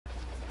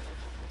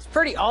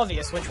pretty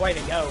obvious which way to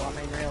go,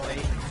 I mean,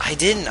 really. I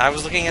didn't. I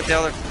was looking at the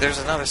other... There's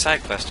another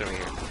side quest over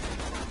here.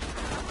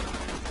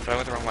 But I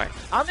went the wrong way.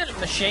 I'm in a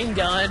machine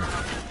gun.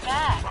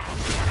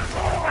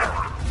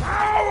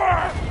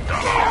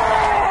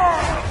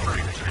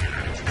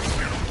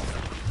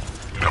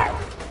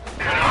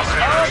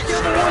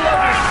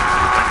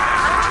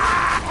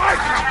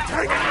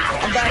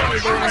 I'm back here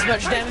doing as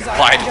much damage as I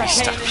Why can. did you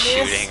stop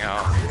shooting?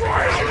 Oh.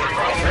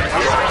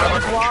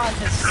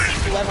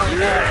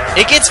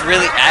 It gets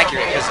really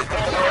accurate because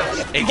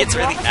it gets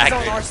really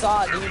accurate. On our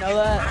side, do you know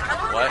that?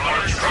 What?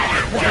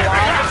 The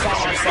Gulag is on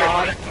our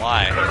side.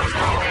 Why?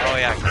 Oh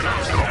yeah.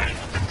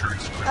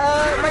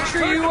 Make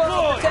sure you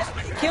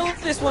kill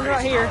this one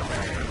right here.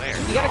 Where?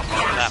 You gotta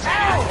kill that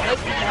one.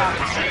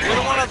 You're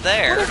the one up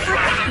there. What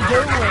are you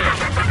doing?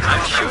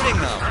 I'm shooting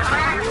them.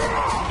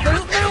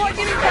 They're like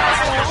getting past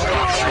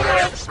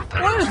them.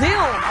 What are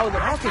them? Oh, the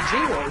RPG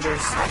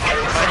loaders.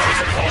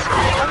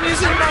 I'm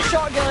using my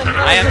shotgun.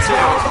 I am too.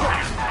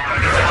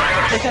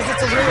 Because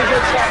it's a really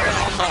good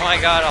shotgun. Oh my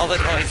god, all the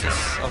noises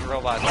of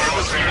robots.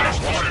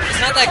 It's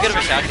not that good of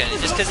a shotgun,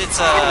 just because it's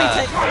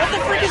What the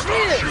frick is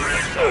this?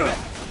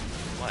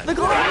 What? The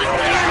Gulag is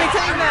the enemy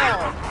team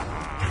now.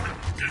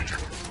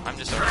 I'm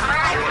just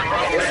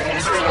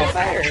This is so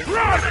fair.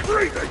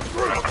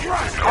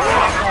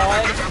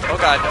 Oh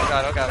god, oh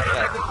god, oh god, oh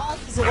god.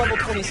 This is a level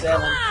 27.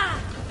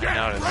 No,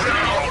 it is.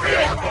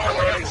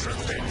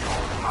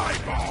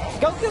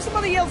 Go kill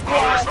somebody else,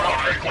 Gulag.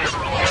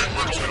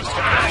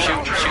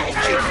 Shoot.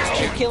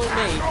 You're killing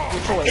me.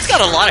 Your choice. It's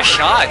got a lot of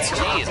shots,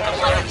 jeez.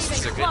 This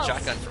is a good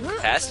shotgun for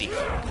capacity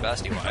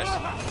wise.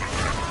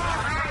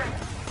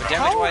 But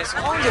damage wise,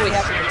 How long do we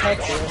have to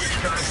protect this?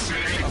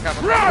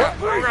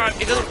 oh god,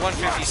 it does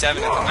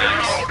 157 at the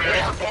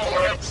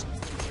max.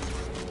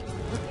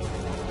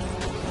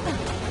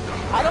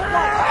 I don't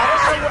know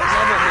what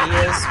level he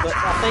is, but I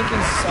think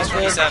he's a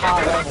good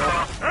high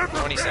level.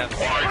 27.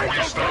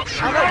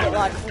 I know, but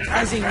like,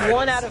 is he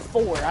 1 out of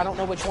 4? I don't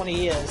know which one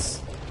he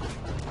is.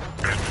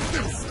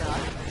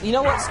 You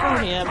know what? Screw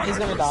him. He's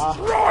gonna die.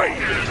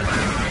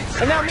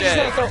 And now I'm just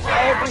gonna throw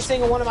every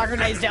single one of my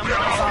grenades down the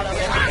side of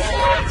him.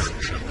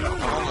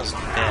 I'm almost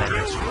dead.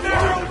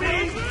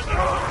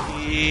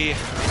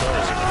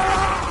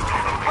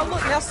 Oh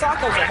look, now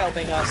Psychos are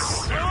helping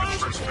us.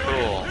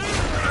 Cool.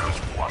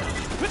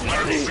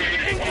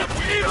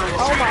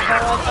 Oh my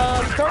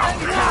god, throw that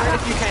turret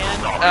if you can.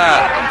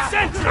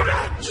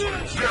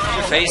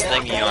 Your face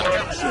thingy on it.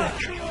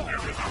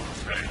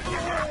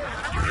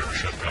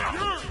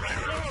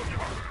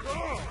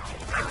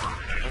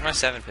 Where's my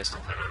 7 pistol?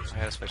 I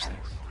gotta switch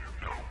things.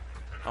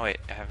 Oh wait,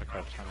 I haven't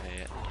equipped. I'm an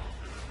idiot.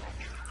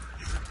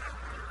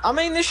 I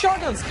mean, this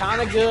shotgun's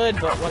kinda good,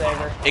 but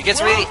whatever. It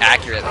gets really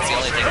accurate. That's the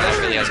only thing that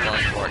it really has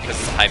going for it, because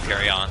it's a high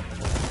carry-on.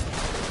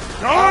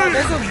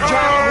 There's a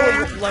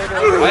giant wood loader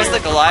over Why is here.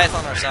 the Goliath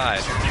on our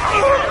side?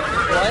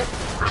 What?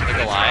 The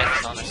Goliath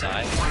is on our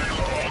side?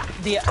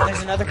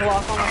 There's another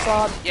Gulag on our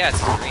side? Yeah,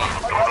 it's green.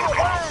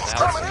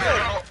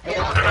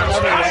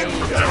 Another wave.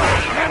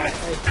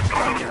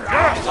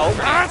 Oh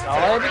my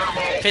god.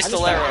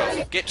 Pistol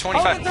arrow. Get Oh,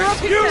 25 they're up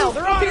here now!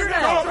 They're up here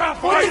now!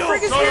 What the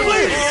frick is this?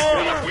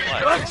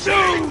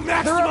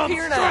 They're up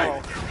here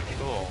now!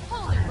 Cool.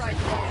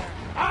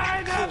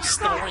 Cool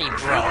story,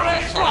 bro.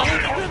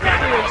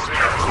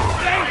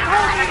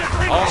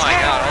 Oh my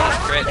god, all those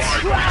crits.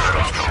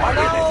 I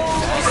know!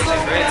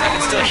 Crits, I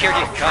can still hear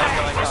you gun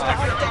going I'm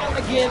on. down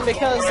again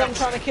because I'm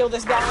trying to kill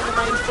this guy in the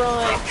main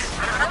front.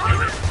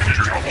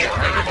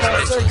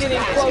 Because they're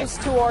getting close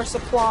to our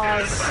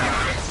supplies.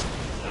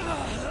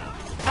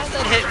 How'd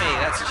that hit me?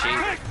 That's cheap.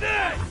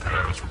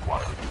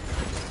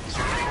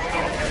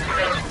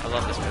 I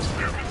love this pistol.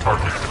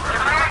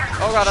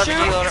 Oh god,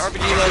 RPG loader,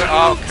 RPG loader.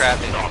 Oh crap,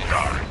 they hit me.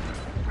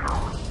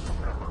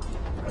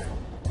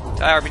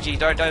 Die RPG,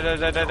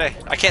 die.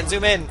 I can't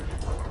zoom in.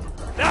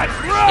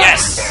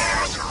 Yes!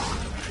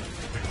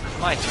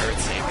 My turret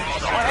saved me.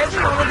 Are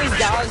every one of these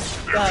guys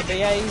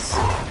BAs?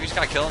 We just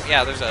gotta kill him?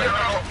 Yeah, there's a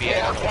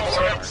BA.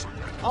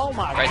 Oh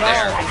my Right god,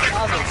 there. these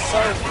guys are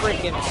so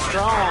freaking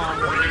strong.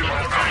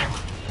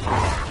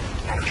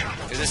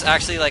 Is this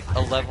actually like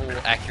a level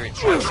accurate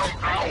quest?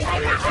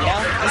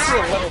 Yeah, this is a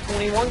level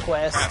 21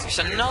 quest. There's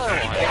another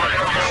one.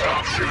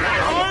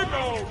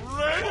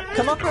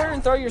 Come up here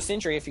and throw your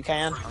sentry if you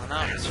can. Oh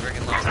no, it's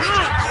freaking low.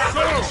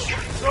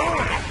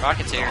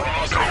 Rocketeer.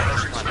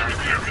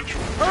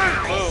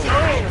 Whoa.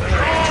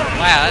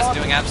 Wow, that's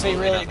doing Be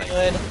absolutely really nothing.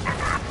 good.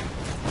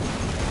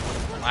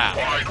 Wow.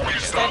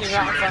 Standing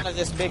right in front of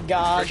this big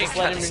guy, just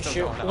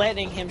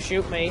letting him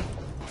shoot me.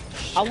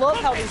 I love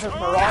how these are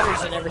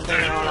marauders and everything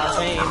are on our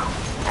team.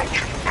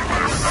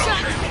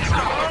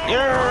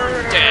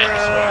 You're dead.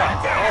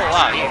 Oh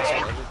wow, you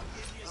exploded.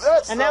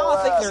 And now I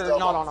think they're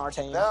not on our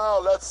team. Now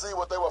let's see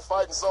what they were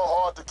fighting so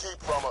hard to keep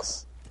from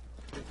us.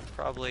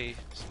 Probably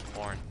some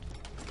porn.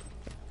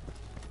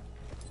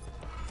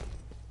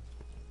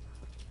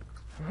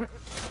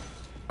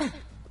 What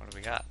do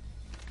we got?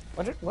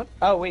 What?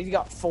 Oh, we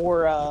got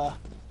 4,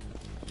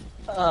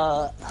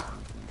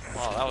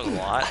 Wow, that was a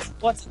lot.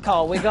 What's it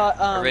called? We got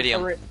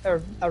Iridium.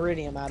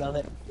 iridium out of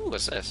it. Ooh,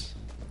 what's this?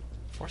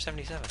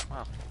 477.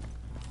 Wow.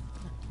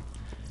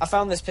 I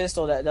found this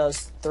pistol that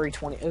does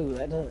 320. Ooh,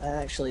 that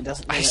actually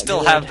doesn't. Do I that still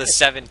good. have the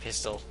 7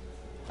 pistol.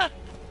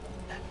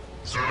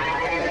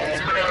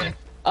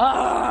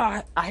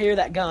 Ah! I hear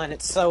that gun.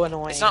 It's so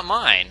annoying. It's not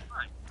mine.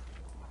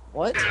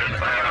 What?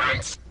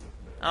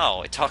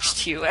 Oh, it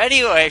talks to you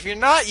anyway if you're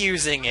not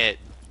using it.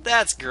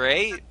 That's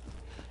great.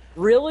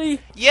 Really?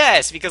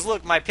 Yes, because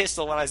look, my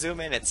pistol, when I zoom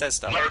in, it says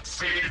stuff. Let's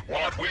see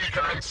what we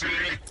can see.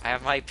 I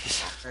have my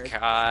pistol.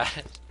 God.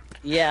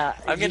 Yeah.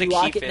 I'm gonna you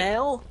like keep it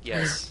now?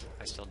 Yes,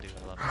 I still do.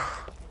 I love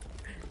it.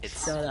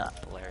 It's Shut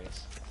up.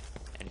 hilarious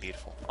and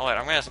beautiful. Oh, wait,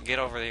 I'm gonna get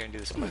over there and do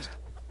this quest.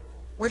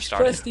 Which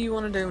Started. quest do you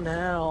want to do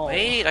now?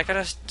 Wait, I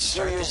gotta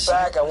start Few this years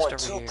back, I won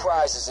quest over 2 here.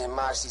 prizes in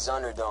Moxie's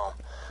Underdome.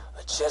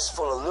 A chest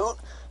full of loot,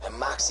 and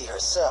Moxie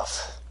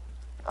herself.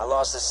 I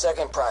lost the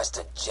second prize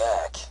to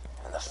Jack,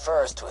 and the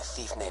first to a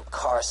thief named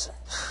Carson.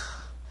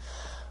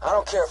 I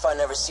don't care if I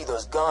never see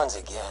those guns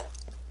again,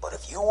 but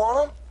if you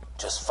want them,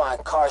 just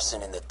find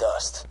Carson in the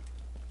dust.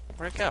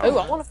 Where'd it go? Oh,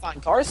 I want to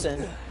find Carson.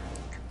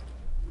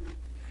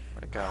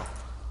 Where'd it go?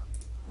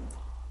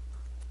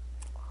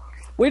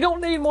 We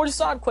don't need more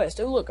side quests.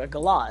 Oh, look, a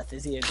Goliath.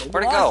 Is he a Goliath?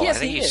 Where'd it go? Yes, I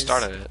think he you is.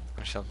 started it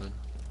or something.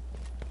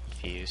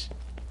 Confused.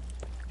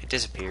 It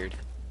disappeared.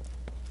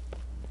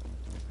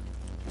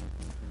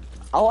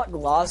 I like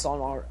Goliaths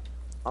on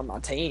my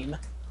team.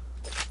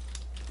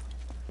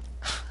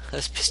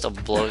 This pistol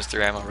blows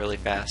through ammo really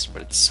fast,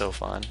 but it's so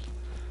fun.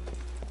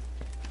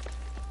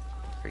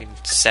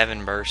 Freaking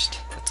 7 burst.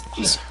 That's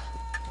awesome.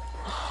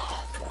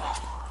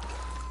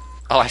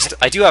 Oh,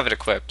 I do have it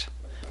equipped.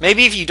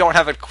 Maybe if you don't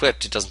have it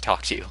equipped, it doesn't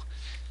talk to you.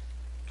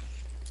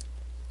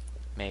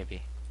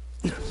 Maybe.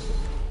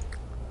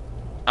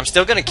 I'm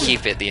still gonna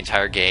keep it the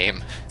entire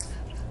game.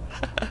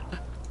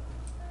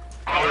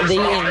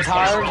 The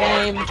entire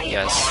game.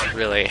 Yes,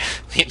 really.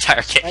 The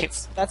entire game.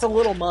 That's a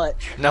little much.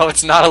 No,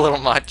 it's not a little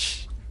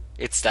much.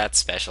 It's that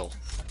special.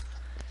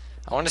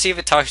 I want to see if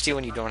it talks to you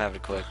when you don't have it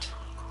equipped.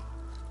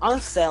 I'm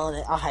selling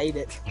it. I hate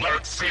it.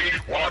 Let's see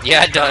what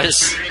Yeah, we it can does.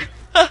 see.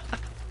 I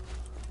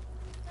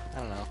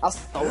don't know. I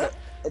sold it.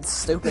 It's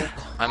stupid.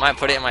 I might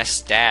put it in my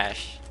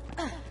stash.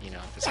 You know,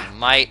 because I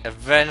might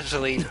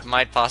eventually,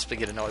 might possibly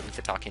get annoyed with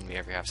it talking to me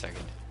every half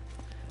second.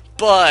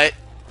 But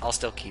I'll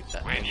still keep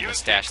that When in you the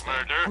stash think thing.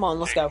 murder, Come on,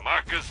 let's go.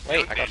 Marcus Wait,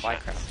 I gotta Munition. buy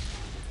crap.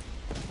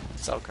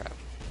 Sell crap.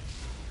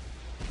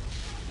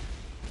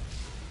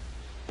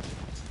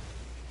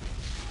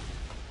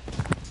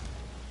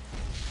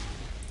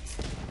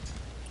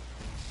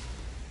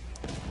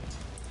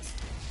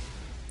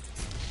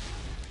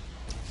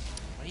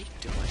 What are you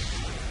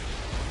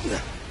doing?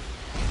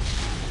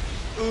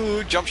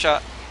 Ooh, jump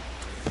shot.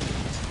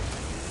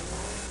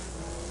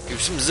 Do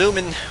some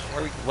zooming.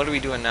 What are we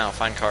doing now?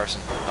 Find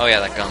Carson. Oh yeah,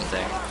 that gun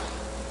thing.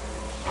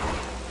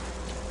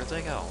 Where'd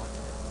they go?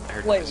 I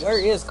heard Wait, noises. where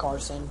is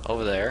Carson?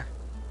 Over there.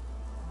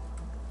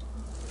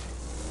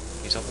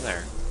 He's over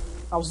there.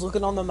 I was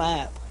looking on the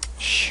map.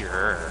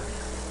 Sure.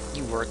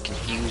 You weren't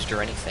confused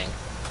or anything.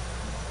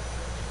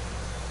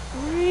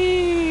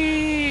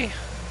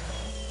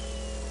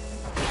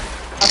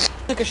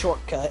 I took a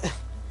shortcut.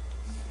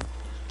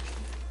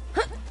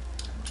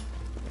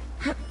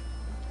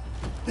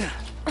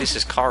 This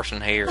is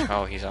Carson here.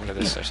 Oh, he's under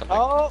this or something.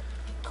 Oh,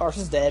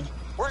 Carson's dead.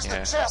 Where's Yeah.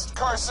 the chest,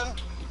 Carson?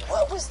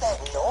 What was that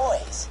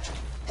noise?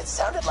 It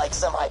sounded like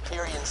some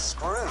Hyperion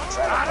screw trying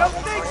to I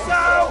don't think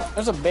so!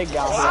 There's a big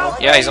guy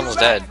here. Yeah, he's almost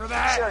dead. For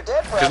that. Sure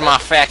did, Because brother. my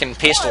fucking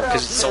pistol,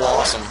 because it's so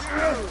awesome.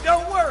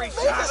 Don't worry,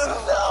 Listen,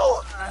 Shadow.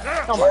 no.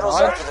 Oh my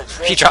Kettle's up god. to the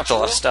He trick. dropped a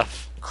lot of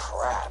stuff.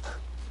 Crap.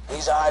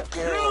 He's a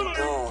Hyperion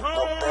goon,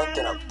 but bent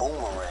in a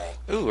boomerang.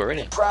 Ooh,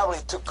 already. Probably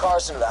took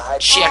Carson to the Hyperion.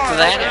 Check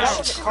that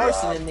There's out.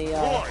 Carson in the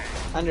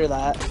under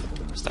that.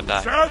 Stop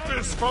dying.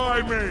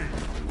 Satisfy me!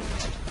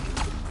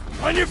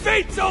 On your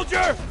feet,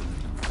 soldier!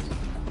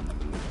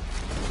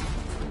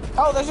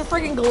 Oh, there's a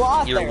freaking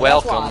Goliath You're there.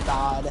 welcome. That's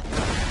why I died.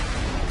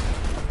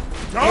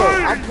 Here,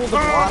 I'll pull the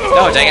Goliath.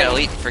 No, dang it,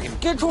 Elite. Freaking.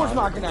 Get towards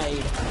my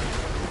grenade.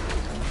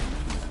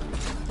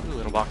 Ooh,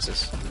 little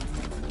boxes.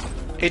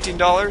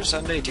 $18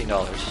 and $18.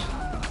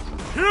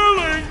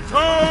 Killing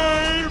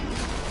time!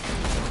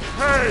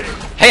 Hey!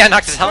 Hey, I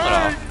knocked his helmet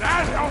off.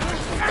 That helmet!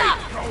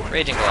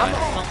 Raging I'm Goliath.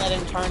 not gonna let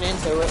him turn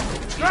into it.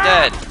 He's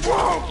dead.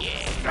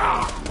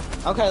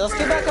 Okay, let's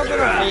get back up in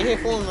our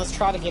vehicle and let's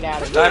try to get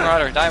out of Die here.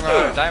 Marauder, Die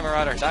Marauder, Die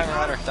Marauder, Die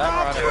Marauder, Die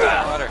Marauder,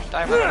 Die Marauder,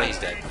 Die Marauder. He's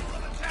dead.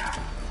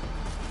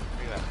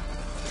 Where you at?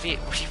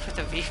 Where'd you put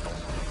the vehicle?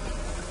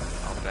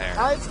 Over there.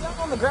 It's down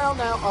on the ground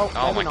now. Oh,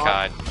 Oh my maybe not.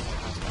 god.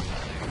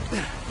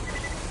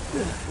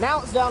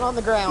 Now it's down on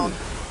the ground.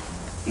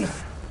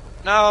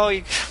 No,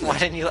 you, why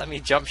didn't you let me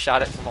jump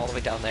shot it from all the way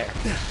down there?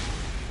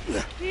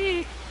 Yeah.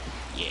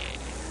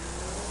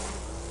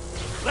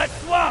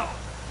 Let's go!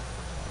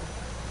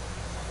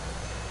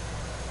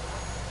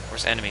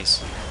 Where's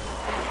enemies?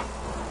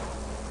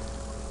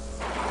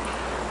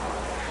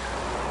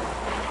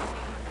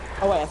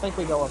 Oh wait, I think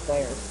we go up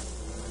there.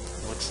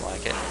 Looks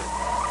like it.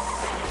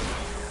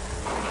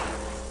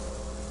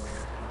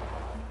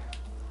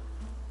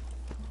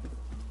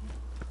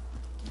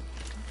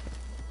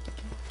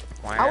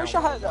 I wish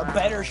I had a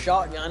better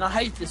shotgun. I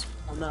hate this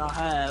one that I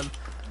have.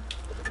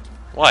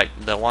 What?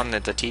 The one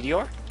at the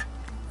TDR?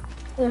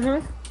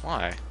 Mm-hmm.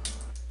 Why?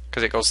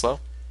 Because it goes slow?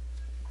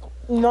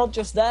 Not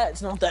just that,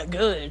 it's not that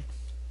good.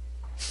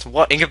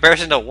 What? In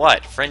comparison to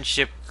what?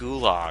 Friendship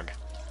Gulag.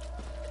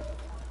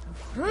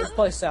 This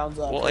place sounds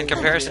like... Well, in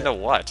comparison to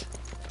what?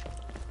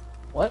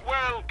 What?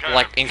 Welcome,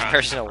 Like, in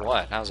comparison to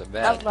what? How's it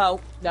bad? No,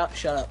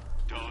 shut up.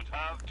 Don't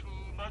have too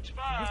much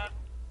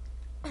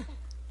fun.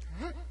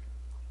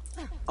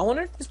 I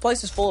wonder if this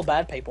place is full of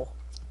bad people.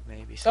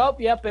 Maybe so. Oh,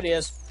 yep, it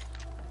is.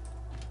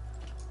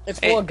 It's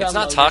full Hey, of gun it's not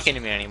loaders. talking to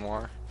me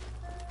anymore.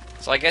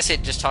 So I guess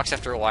it just talks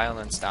after a while and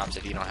then stops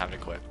if you don't have it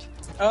equipped.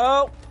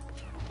 Oh!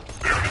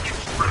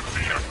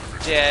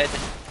 Dead.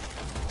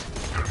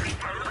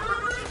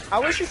 I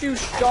wish if you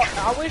shot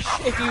like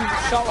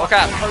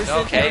crap. one person,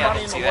 Okay, I everybody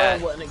didn't in see the that.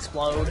 world wouldn't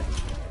explode.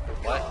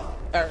 What?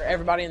 Or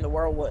everybody in the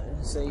world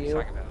wouldn't see What are you you.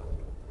 talking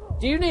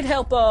about? Do you need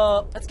help,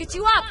 Let's get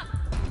you up!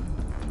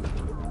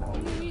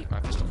 My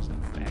pistol's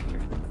back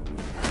here.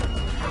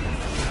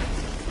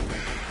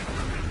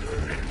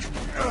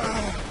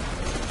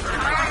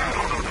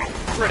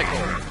 Critical.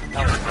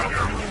 That was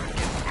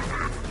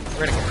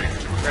critical.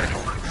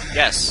 Critical.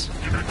 Yes.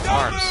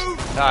 Arms.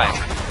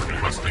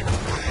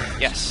 Die.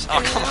 Yes.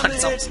 Oh, come on,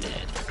 it's almost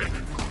dead.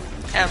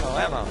 Ammo.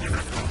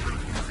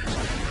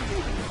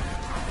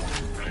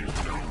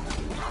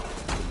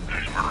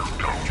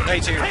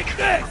 Nate here. Take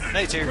this!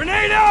 Nate here.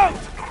 Grenade out!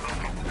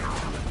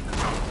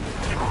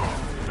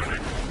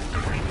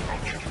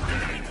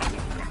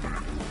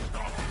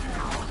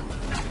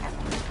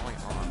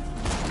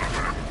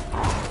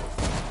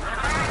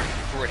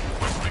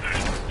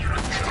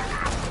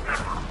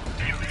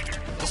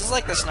 This is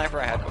like the sniper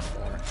I had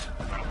before.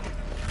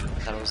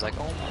 That was like,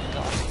 oh my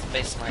god, it's the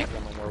best sniper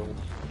in the world.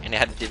 And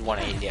it did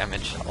 180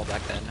 damage all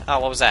back then. Oh,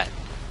 what was that?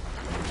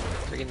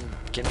 Freaking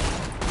get me.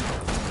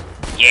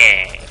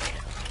 Yeah!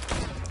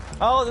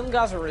 Oh, them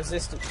guys are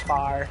resistant to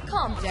fire.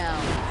 Calm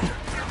down.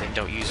 Then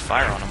don't use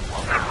fire on them.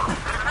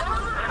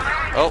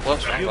 Oh,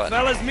 whoops, wrong You button.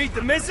 fellas meet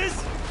the missus?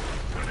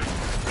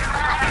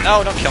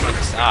 No, don't kill me.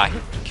 Ah, he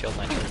killed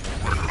my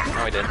turret.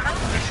 No, he didn't.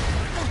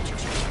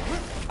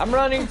 I'm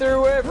running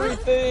through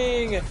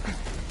everything!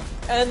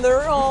 And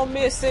they're all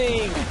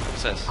missing!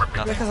 What's this?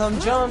 Nothing. Because I'm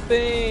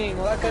jumping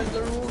like a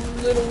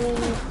little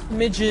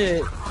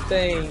midget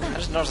thing. I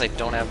just noticed I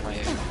don't have my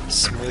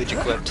smudge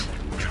equipped.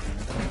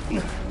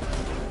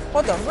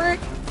 What the frick?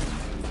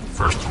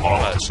 First of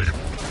all, let's see.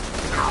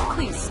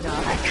 Please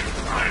stop.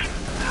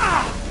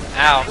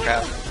 Ow,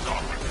 crap.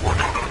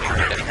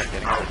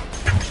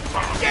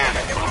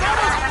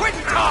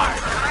 Quitting time!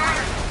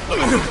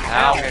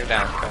 Ow, get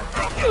down.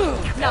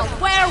 Okay. Now,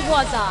 where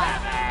was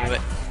I? Do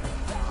it.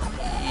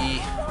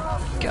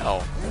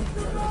 Go.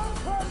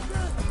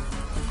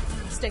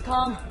 Stay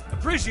calm.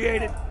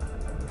 Appreciate it.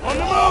 On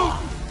the move!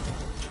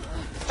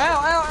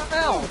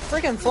 Ow!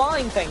 Freaking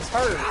flying things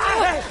hurt.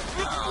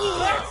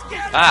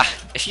 Ah,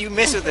 if you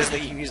miss with this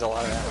thing, you use a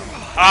lot of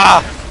ammo.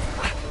 Ah!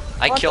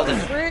 I What killed the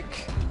him. frick?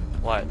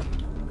 What?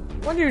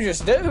 What did you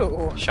just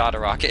do? Shot a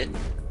rocket.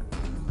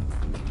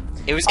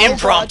 It was Oh, God,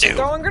 impromptu. they're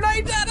throwing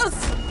grenades at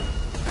us!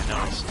 I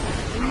noticed.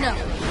 No.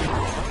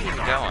 Where are you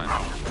going?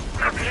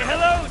 Say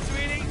hello,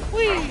 sweetie!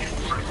 Whee!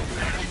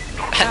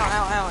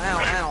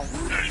 Ow.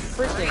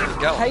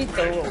 Freaking Go. hate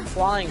the little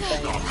flying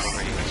things.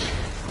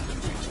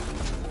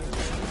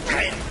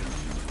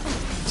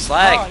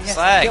 Slag, Oh, yes,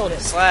 I killed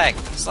slag,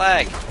 it.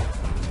 slag.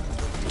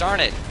 Darn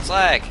it,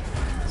 slag.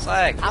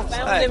 I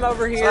found him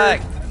over here.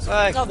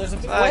 Slag. Oh, there's a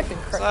big slag, weapon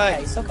slag,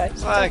 case. Okay, I'll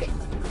slag. take it.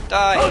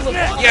 Die. Oh, look.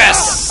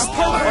 Yes! Oh,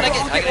 What I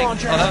get? rocket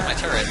launcher. Oh, that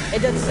was my turret.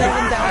 It does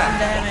 7,000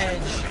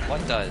 damage.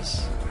 What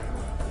does?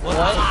 Well,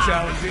 that's so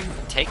challenging.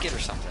 Take it or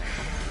something.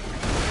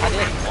 I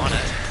didn't. Want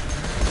it.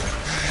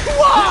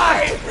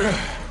 Why?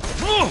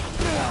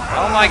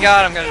 Oh my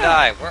god, I'm gonna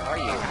die. Where are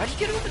you? How'd you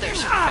get over there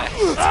so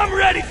fast? I'm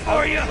ready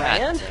for you! God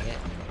Ran? dang it.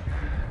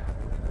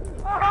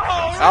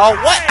 Oh,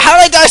 what? How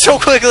did I die so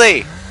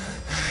quickly?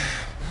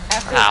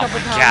 After Oh a couple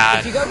my times, God.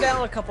 if you go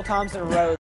down a couple times in a row,